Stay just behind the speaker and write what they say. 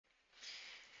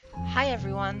Hi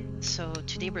everyone! So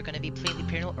today we're going to be playing the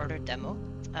Perennial Order demo.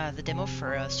 The demo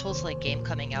for a Souls-like game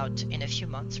coming out in a few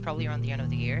months, probably around the end of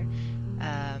the year.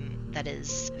 That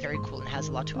is very cool and has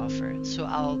a lot to offer. So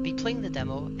I'll be playing the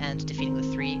demo and defeating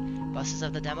the 3 bosses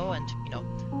of the demo and,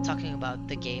 talking about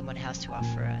the game, what it has to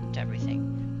offer and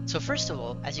everything. So first of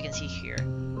all, as you can see here,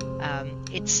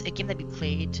 it's a game that we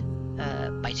played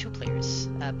by 2 players,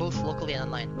 both locally and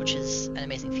online, which is an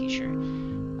amazing feature.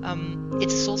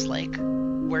 It's Souls-like,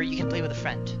 where you can play with a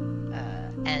friend,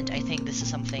 and I think this is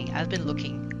something I've been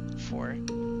looking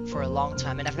for a long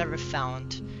time, and I've never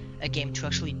found a game to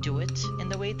actually do it in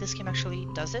the way this game actually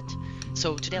does it.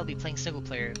 So today I'll be playing single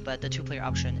player, but the 2-player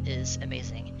option is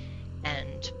amazing.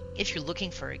 And if you're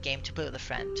looking for a game to play with a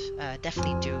friend,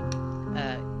 definitely do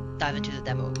dive into the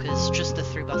demo, because just the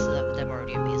 3 bosses of the demo are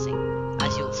already amazing,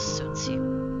 as you'll soon see.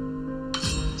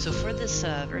 So for this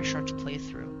very short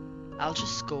playthrough, I'll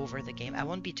just go over the game. I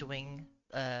won't be doing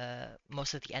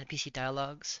most of the NPC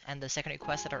dialogues and the secondary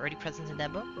quests that are already present in the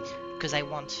demo, because I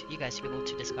want you guys to be able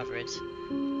to discover it.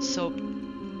 So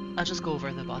I'll just go over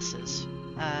the bosses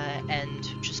and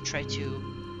just try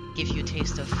to give you a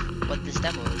taste of what this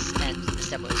demo is, and this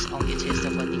demo is only a taste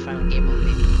of what the final game will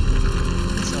be.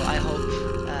 So I hope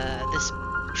this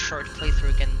short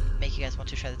playthrough can make you guys want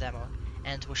to try the demo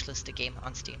and wishlist the game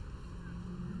on Steam.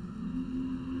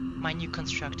 My new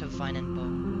construct of vine and bow.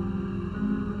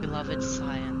 Beloved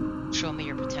scion, show me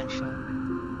your potential.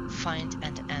 Find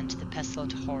and end the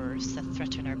pestilent horrors that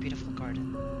threaten our beautiful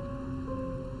garden.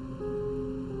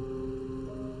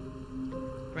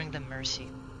 Bring them mercy.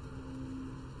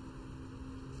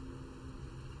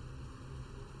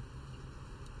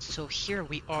 So here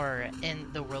we are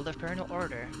in the world of Perennial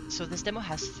Order. So this demo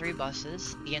has 3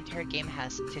 bosses, the entire game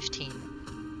has 15.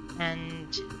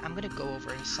 And I'm gonna go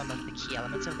over some of the key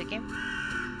elements of the game.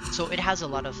 So it has a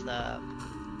lot of the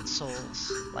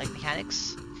Souls-like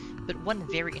mechanics, but one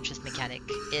very interesting mechanic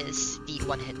is the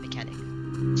one-hit mechanic.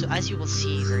 So as you will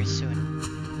see very soon,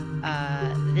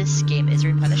 this game is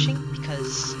very punishing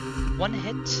because 1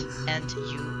 hit and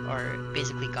you are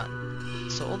basically gone.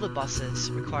 So all the bosses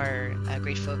require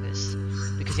great focus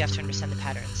because you have to understand the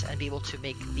patterns and be able to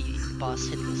make the boss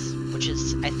hitless, which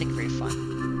is, I think, very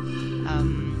fun.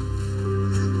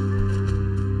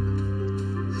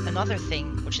 Another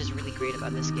thing which is really great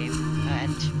about this game,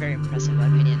 and very impressive in my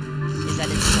opinion, is that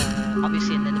it's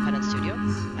obviously an independent studio,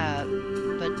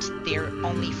 but they're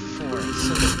only 4,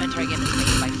 so this entire game is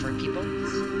made by 4 people.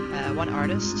 1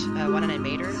 artist, 1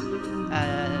 animator,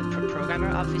 programmer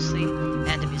obviously,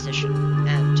 and a musician,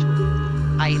 and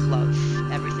I love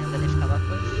everything that they've come up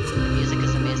with. The music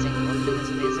is amazing, the world building is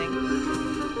amazing,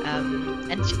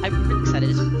 and I'm really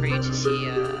excited for you to see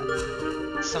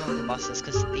some of the bosses,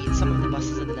 because some of the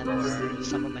bosses in the demo are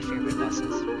some of my favorite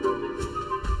bosses.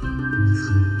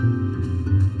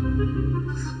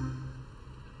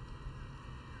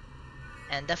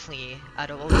 And definitely,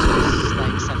 out of all the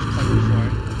Souls-likes I've played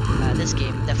before, this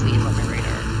game definitely is on my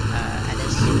radar, and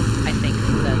is, I think,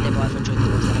 the demo I've enjoyed the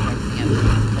most out of everything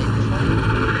I've played before.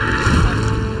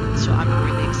 So I'm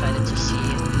really excited to see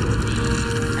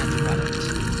the end product.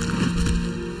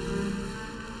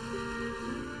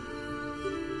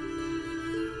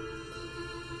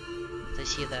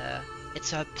 See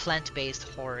it's a plant-based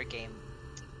horror game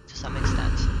to some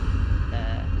extent.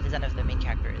 The design of the main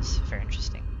character is very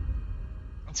interesting.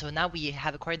 And so now we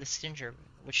have acquired the singer,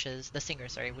 which is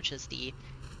the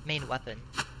main weapon.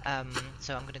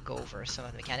 So I'm gonna go over some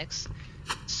of the mechanics.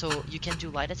 So you can do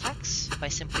light attacks by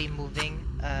simply moving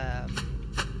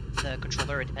the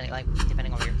controller, depending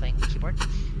on where you're playing the keyboard,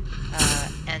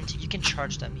 and you can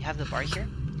charge them. You have the bar here.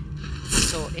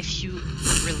 So if you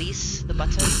release the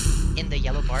button in the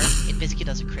yellow bar, it basically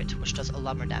does a crit, which does a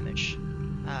lot more damage.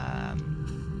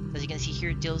 As you can see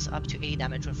here, it deals up to 80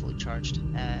 damage when fully charged,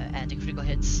 and the critical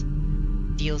hits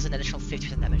deals an additional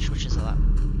 50% damage, which is a lot.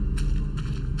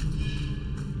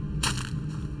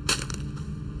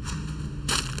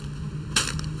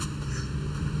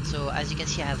 So as you can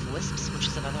see, I have wisps, which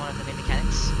is another one of the main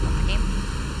mechanics of the game.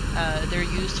 They're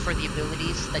used for the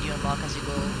abilities that you unlock as you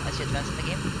advance in the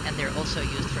game, and they're also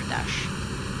used for dash.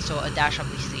 So a dash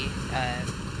obviously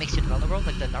makes you invulnerable,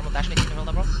 like the normal dash makes you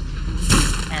invulnerable,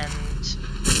 and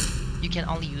you can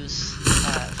only use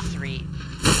 3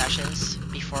 dashes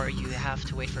before you have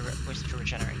to wait for wisps to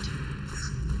regenerate.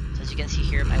 So as you can see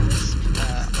here, my wisps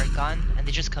are gone, and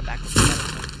they just come back with the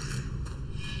skeleton.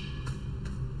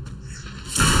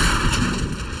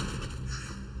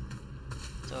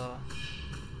 So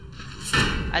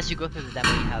as you go through the demo,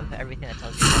 you have everything that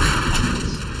tells you about the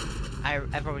mechanics.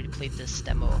 I've already played this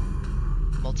demo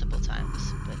multiple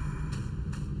times, but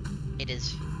it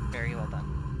is very well done.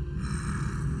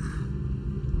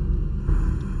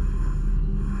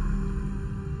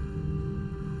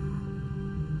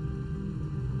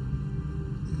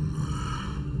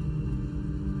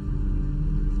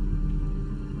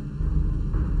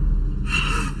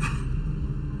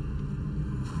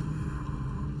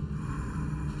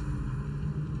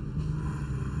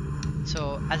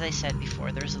 So, as I said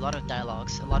before, there's a lot of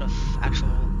dialogues, a lot of actual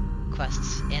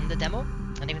quests in the demo,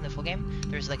 and even the full game.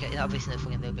 There's like, obviously in the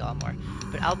full game there'll be a lot more,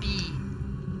 but I'll be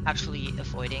actually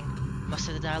avoiding most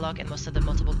of the dialogue and most of the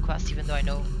multiple quests, even though I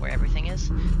know where everything is,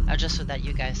 just so that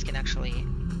you guys can actually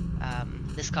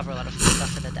discover a lot of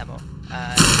stuff in the demo,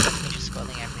 instead of me just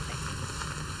spoiling everything.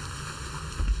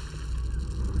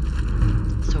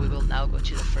 So we will now go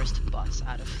to the first boss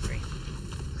out of 3.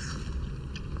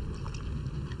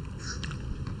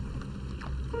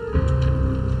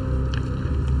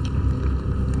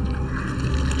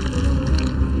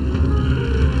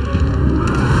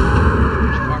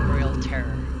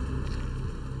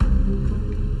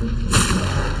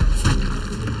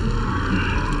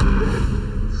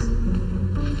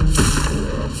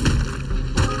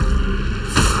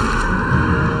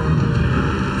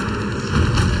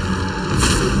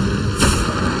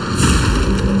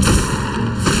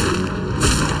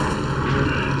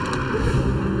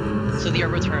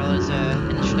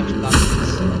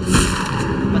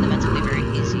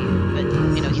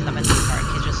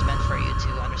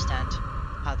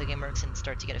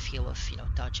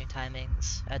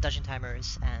 Dodging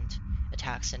timers and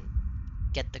attacks, and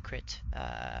get the crit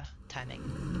timing.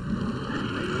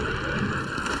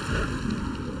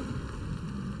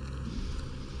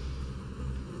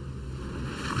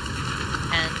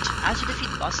 And as you defeat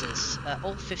bosses,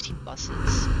 all 15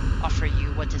 bosses offer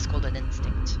you what is called an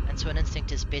instinct. And so an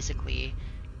instinct is basically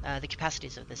the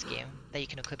capacities of this game that you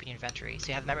can equip in your inventory. So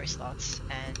you have memory slots,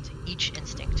 and each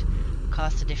instinct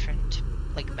costs a different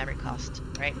memory cost,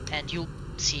 right? And you'll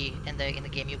see in the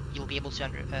game you'll be able to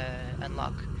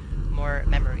unlock more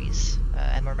memories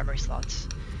and more memory slots.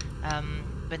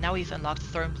 But now we've unlocked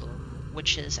Thornbloom,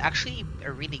 which is actually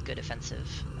a really good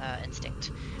offensive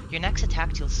instinct. Your next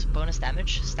attack deals bonus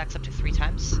damage, stacks up to 3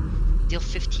 times, deal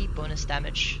 50 bonus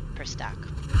damage per stack,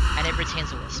 and it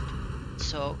retains a wisp.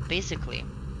 So basically,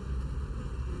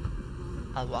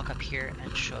 I'll walk up here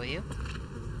and show you.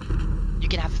 You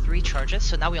can have 3 charges,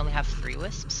 so now we only have 3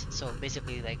 wisps. So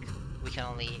basically,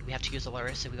 we have to use the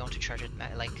lure, so we want to charge it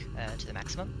to the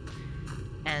maximum.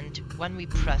 And when we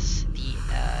press the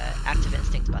active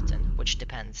instinct button, which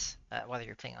depends whether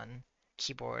you're playing on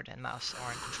keyboard and mouse or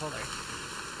on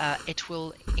controller, it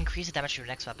will increase the damage to your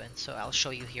next weapon. So I'll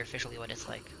show you here visually what it's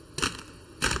like.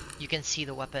 You can see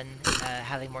the weapon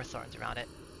having more thorns around it.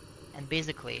 And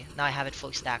basically, now I have it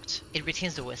fully stacked. It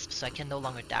retains the wisp, so I can no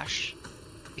longer dash,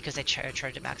 because I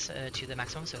charge it to the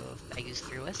maximum, so I use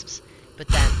 3 wisps. But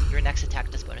then your next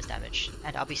attack does bonus damage,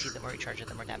 and obviously the more you charge it,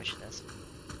 the more damage it does.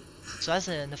 So as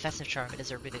an offensive charm, it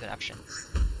is a really good option.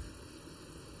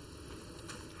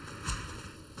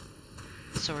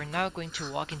 So we're now going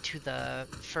to walk into the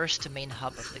first main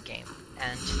hub of the game,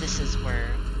 and this is where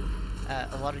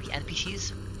a lot of the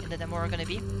NPCs in the demo are going to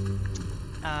be.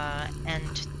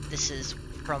 And this is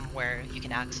from where you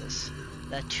can access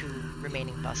the 2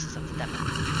 remaining bosses of the demo.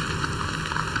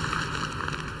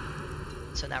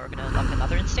 So now we're going to unlock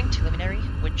another instinct, Luminary,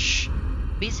 which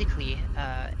basically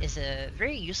is a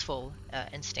very useful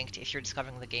instinct if you're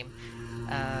discovering the game.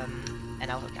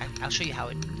 And I'll show you how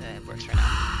it works right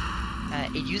now.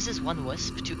 It uses 1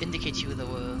 wisp to indicate you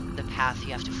the path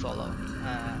you have to follow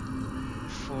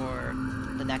for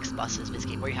the next bosses,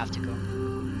 basically where you have to go.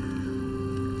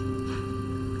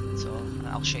 So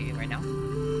I'll show you right now.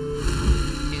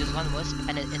 You use 1 wisp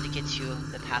and it indicates you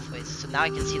the pathways. So now I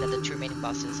can see that the 2 remaining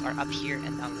bosses are up here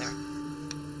and down there,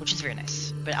 which is very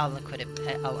nice. But I'll unequip it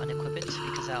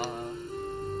because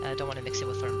I don't want to mix it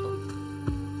with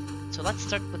Thornbloom. So let's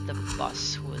start with the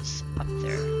boss who is up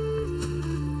there.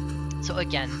 So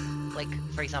again,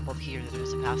 for example here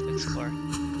there's a path to explore,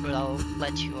 but I'll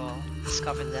let you all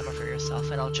discover the demo for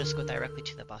yourself, and I'll just go directly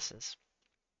to the bosses.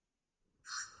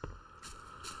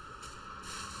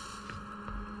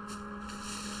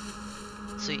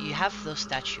 So you have those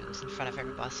statues in front of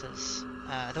every bosses.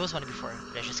 There was one before,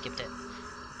 but I just skipped it.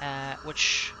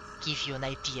 Which give you an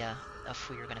idea of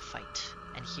who you're gonna fight.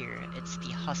 And here, it's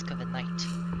the Husk of the Night,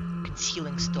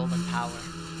 concealing stolen power.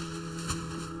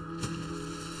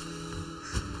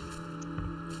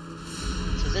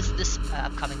 So this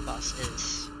upcoming boss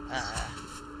is,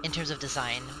 in terms of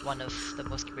design, one of the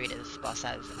most creative boss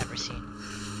I've ever seen.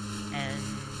 And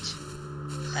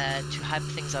to hype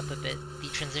things up a bit, the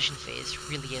transition phase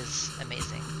really is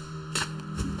amazing.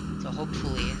 So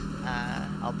hopefully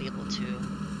I'll be able to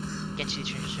get to the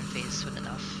transition phase soon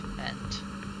enough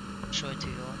and show it to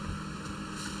you all.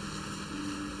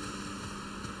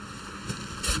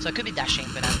 So I could be dashing,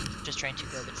 but I'm just trying to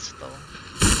go a bit slow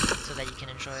so that you can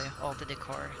enjoy all the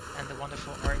decor and the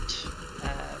wonderful art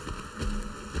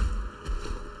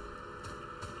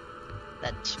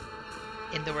that,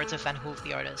 in the words of Van Hoof,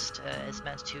 the artist, is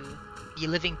meant to be a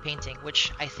living painting,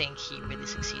 which I think he really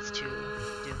succeeds to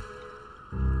do.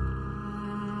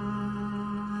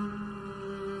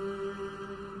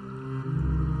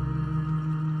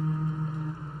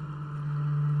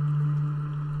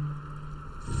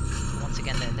 Once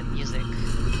again, the music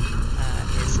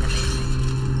is amazing.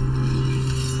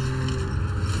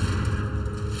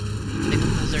 The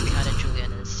composer behind it,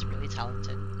 Julian, is really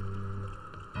talented.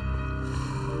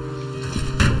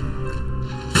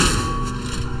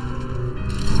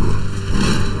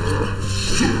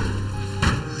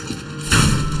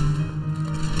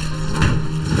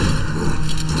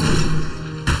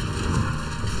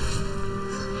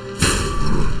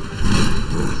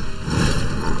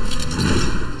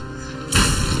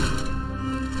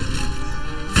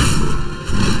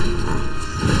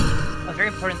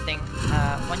 Important thing,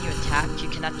 when you attack, you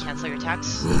cannot cancel your attacks.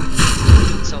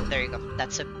 So there you go,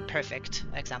 that's a perfect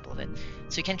example of it.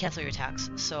 So you can cancel your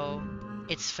attacks, so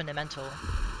it's fundamental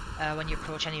when you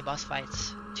approach any boss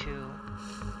fights to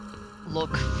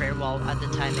look very well at the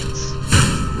timings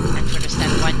and to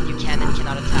understand when you can and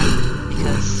cannot attack,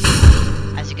 because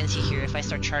as you can see here, if I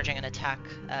start charging an attack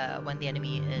when the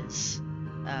enemy is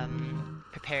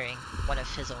preparing one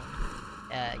of his own,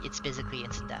 it's basically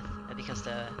instant death because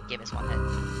the game is one hit.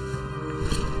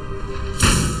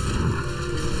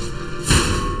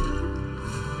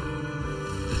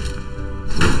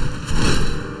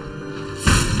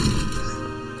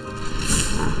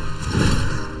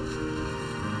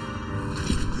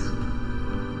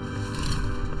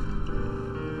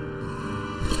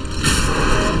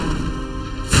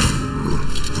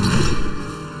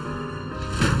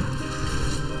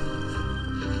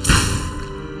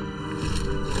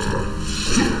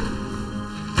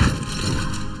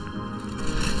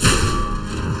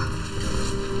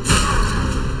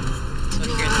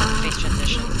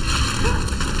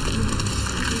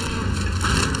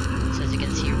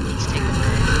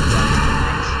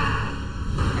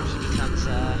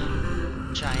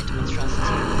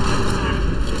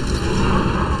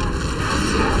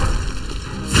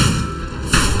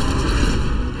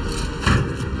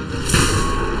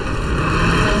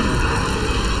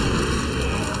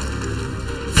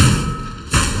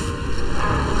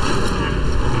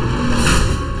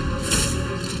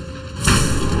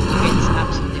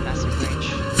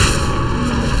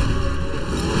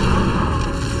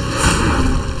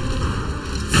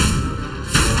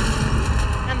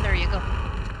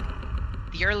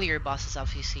 Bosses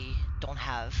obviously don't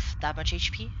have that much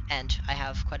HP, and I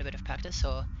have quite a bit of practice,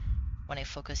 so when I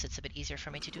focus it's a bit easier for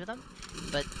me to do them,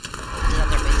 but they're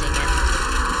amazing, and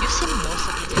you've seen most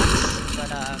of the attacks,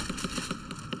 but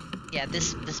yeah,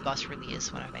 this boss really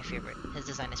is one of my favorite. His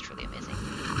design is truly amazing.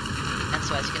 And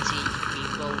so as you can see,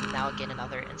 we will now gain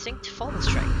another instinct, Fallen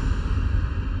Strike.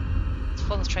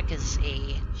 Fallen Strike is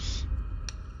a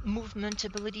movement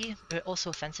ability, but also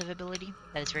offensive ability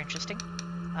that is very interesting.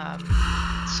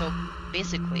 So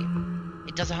basically,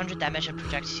 it does 100 damage and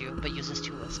projects you, but uses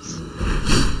 2 lists.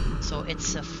 So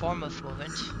it's a form of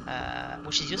movement,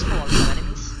 which is useful on some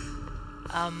enemies.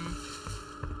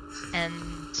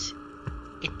 And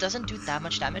it doesn't do that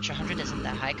much damage. 100 isn't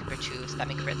that high compared to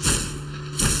spamming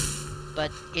crits,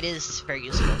 but it is very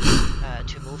useful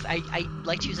to move. I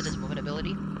like to use it as a movement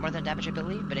ability more than damage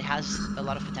ability, but it has a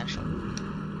lot of potential.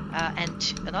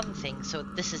 And another thing, so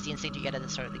this is the instinct you get at the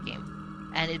start of the game.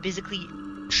 And it basically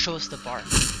shows the bar.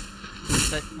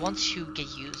 But once you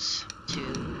get used to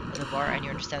the bar and you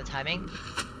understand the timing,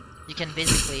 you can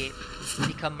basically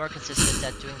become more consistent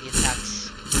at doing the attacks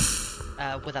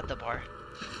without the bar,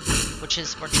 which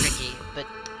is more tricky, but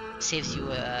saves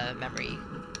you a memory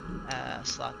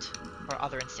slot for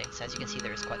other instincts. As you can see,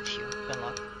 there's quite a few to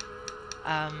unlock.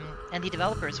 And the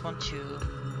developers want to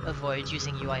avoid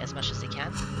using UI as much as they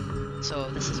can, so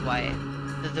this is why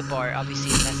the bar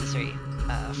obviously is necessary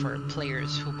for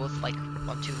players who both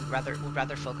would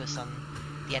rather focus on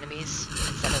the enemies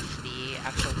instead of the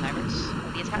actual timers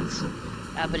of the attacks.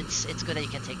 But it's good that you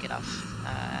can take it off,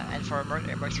 and for more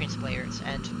experienced players,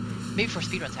 and maybe for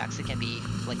speedrun attacks, it can be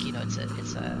like, you know, it's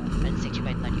an instinct you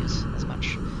might not use as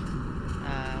much.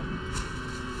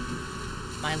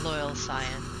 My loyal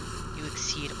scion, you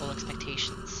exceed all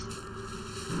expectations.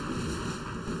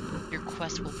 Your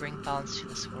quest will bring balance to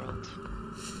this world.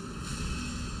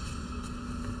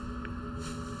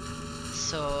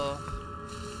 So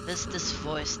this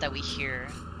voice that we hear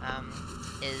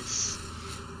is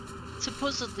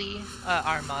supposedly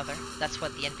our mother. That's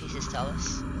what the NPCs tell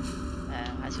us,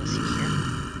 as you'll see here.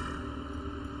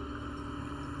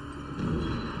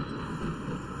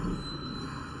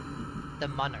 The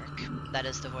monarch, that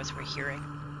is the voice we're hearing.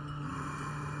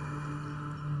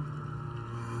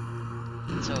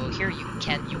 So here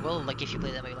you will, like, if you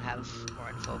play them, you'll have more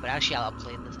info. But actually, I'll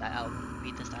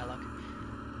read this dialogue.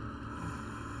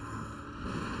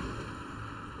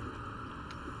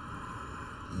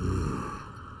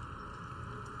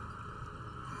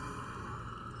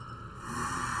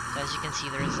 So as you can see,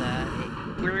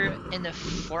 we're in a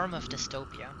form of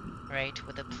dystopia, right?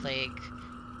 With a plague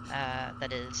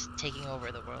that is taking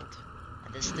over the world,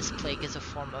 and this plague is a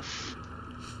form of,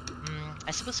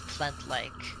 I suppose,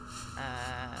 plant-like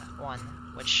one,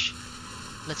 which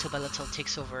little by little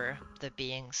takes over the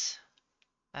beings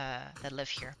that live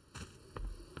here.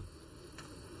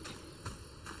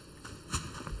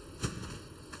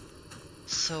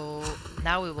 So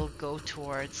now we will go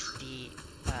towards the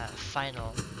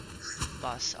final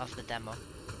boss of the demo,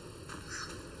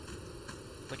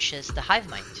 which is the hive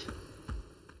mind.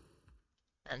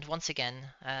 And once again,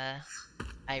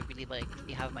 I really like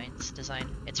the hive mind's design.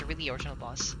 It's a really original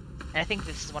boss, and I think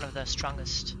this is one of the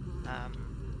strongest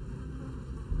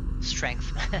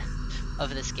strength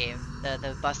of this game.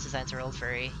 The boss designs are all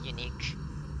very unique,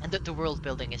 and the world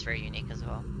building is very unique as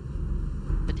well.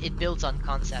 But it builds on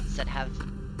concepts that have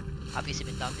obviously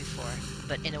been done before,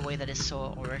 but in a way that is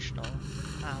so original.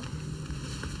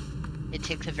 It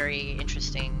takes a very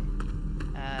interesting,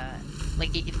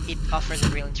 like it offers a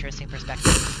real interesting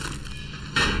perspective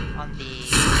on the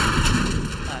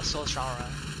Souls genre,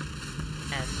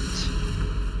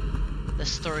 and the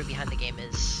story behind the game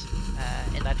is,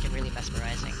 in my opinion, really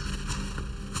mesmerizing.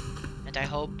 And I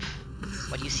hope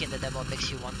what you see in the demo makes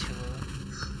you want to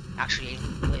actually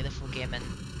play the full game and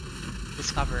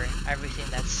discover everything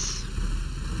that's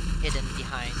hidden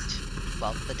behind,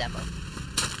 well, the demo,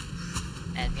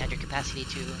 and behind your capacity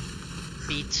to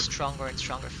beat stronger and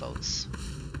stronger foes.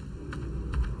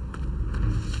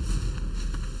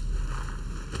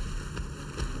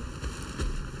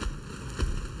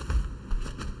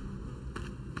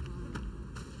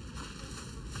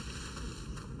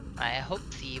 I hope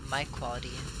the mic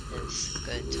quality is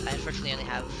good. I unfortunately only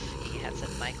have a headset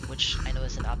mic, which I know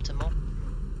isn't optimal.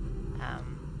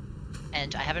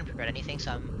 And I haven't prepared anything,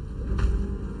 so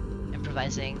I'm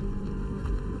improvising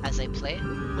as I play,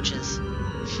 which is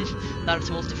not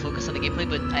optimal to focus on the gameplay,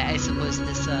 but I suppose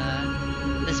this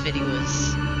video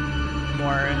is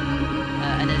more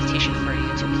an invitation for you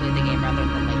to play the game rather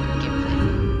than like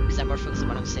gameplay, because I'm more focused on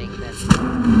what I'm saying than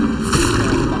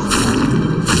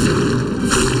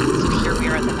So here we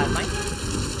are at the hive mind,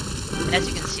 and as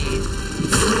you can see,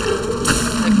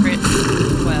 the crit,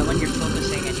 well, when you're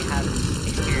focusing and you have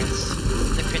experience,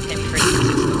 the crit can be fairly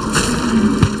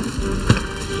consistent.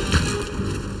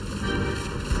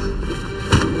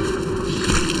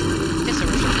 Okay, so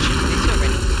we're finishing phase 2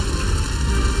 already.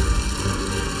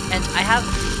 And I have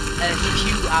a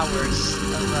few hours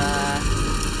of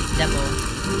demo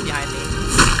behind me,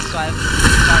 so I've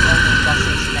done all those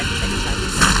bosses many times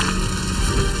before.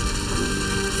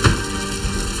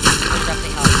 Which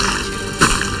definitely helps to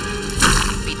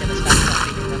beat them as fast as I'm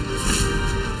beating them.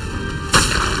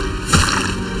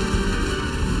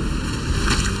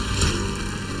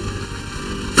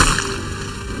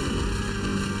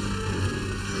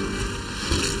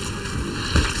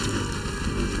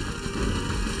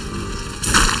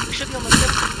 We should be almost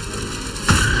good.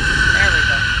 There we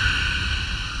go.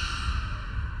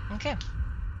 Okay.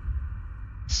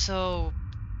 So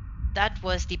that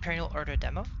was the Perennial Order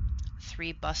demo.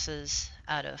 3 bosses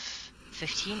out of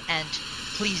 15, and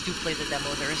please do play the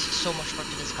demo. There is so much more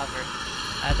to discover.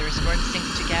 There is more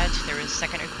things to get. There is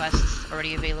secondary quests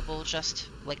already available, just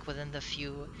like within the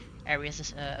few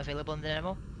areas available in the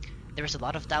demo. There is a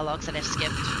lot of dialogues that I've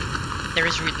skipped. There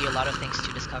is really a lot of things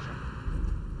to discover.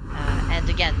 And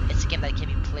again, it's a game that can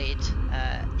be played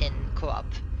in co-op,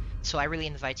 so I really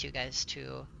invite you guys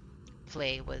to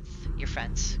play with your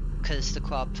friends, because the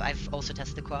co-op, I've also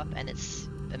tested the co-op and it's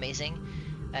amazing.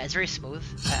 It's very smooth.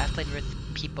 I've played with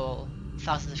people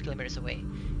thousands of kilometers away,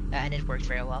 and it worked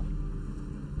very well.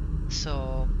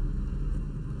 So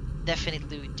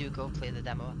definitely do go play the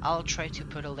demo. I'll try to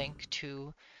put a link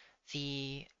to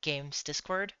the game's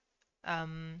Discord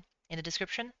in the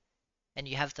description, and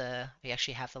you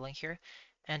actually have the link here.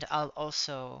 And I'll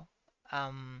also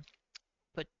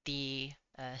put the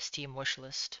Steam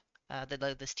wishlist,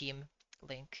 the Steam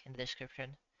link in the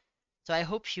description. So I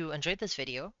hope you enjoyed this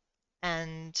video,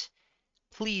 and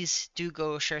please do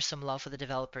go share some love with the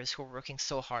developers who are working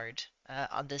so hard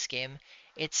on this game.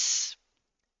 It's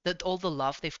that all the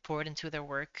love they've poured into their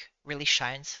work really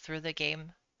shines through the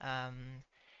game.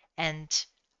 And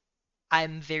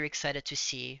I'm very excited to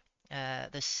see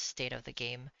the state of the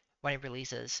game when it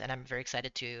releases, and I'm very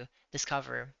excited to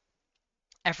discover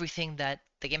everything that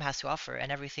the game has to offer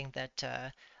and everything that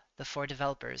the four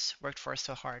developers worked for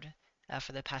so hard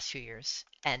for the past few years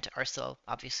and are still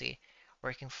obviously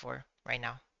working for right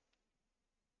now.